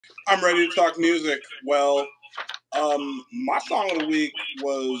I'm ready to talk music. Well, my song of the week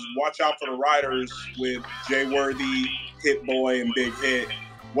was "Watch Out for the Riders" with Jay Worthy, Hit Boy, and Big Hit.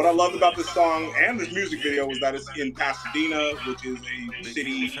 What I loved about this song and this music video was that it's in Pasadena, which is a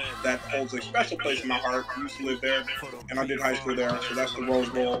city that holds a special place in my heart. I used to live there, and I did high school there, so that's the Rose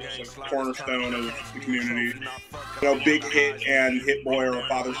Bowl. It's like the cornerstone of the community. You know, Big Hit and Hit Boy are a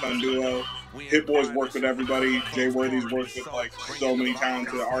father-son duo. Hit Boy's worked with everybody. Jay Worthy's worked with like so many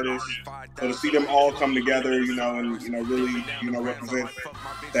talented artists. So to see them all come together, you know, and really, represent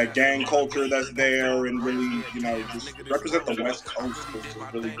that gang culture that's there, and really, just represent the West Coast was just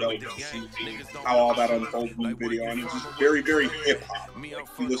really dope to see how all that unfolded in the video. And it's just very, very hip hop. Like,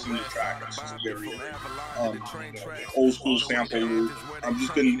 if you listen to the track, it's just very old school sample loop. I've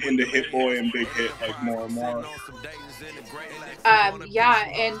just been into Hit Boy and Big Hit like more and more. Yeah,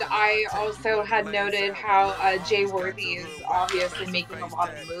 and I also had noted how Jay Worthy is obviously making a lot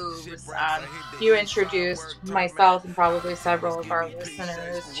of moves. You introduced myself and probably several of our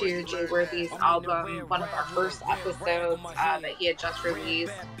listeners to Jay Worthy's album, one of our first episodes that he had just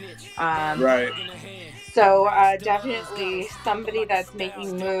released. Right. So definitely somebody that's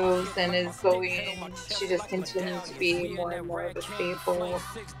making moves and is going to just continue to be more and more of a staple.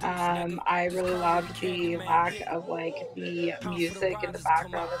 I really loved the lack of like the music in the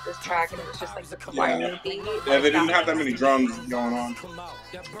background of this track, and it was just like the choir beat. Yeah, they didn't have that many drums going on.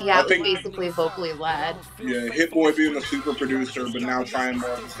 Yeah, it was basically vocally led. Yeah, Hit Boy being the super producer, but now trying more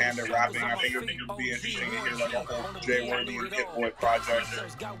of his hand at rapping. I think it would be interesting to hear like a whole Jay Worthy and Hit Boy project,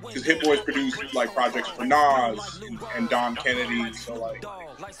 because Hit Boy's produced like projects for Nas and Don Kennedy. So like,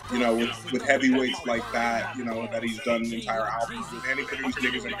 with heavyweights like that, that he's done entire albums with, and he produced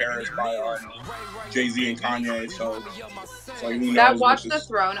Niggas in Paris by Jay-Z and Kanye. So like, who knows? That Watch the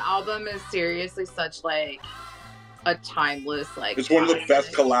Throne album is seriously such like a timeless, like, it's one of the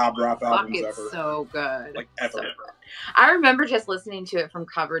best collab rap albums it's ever. So good, like ever. So good. I remember just listening to it from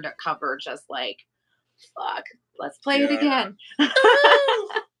cover to cover, just like, fuck, let's play it again.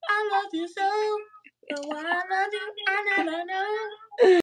 I love you so, but what I love you, I never know.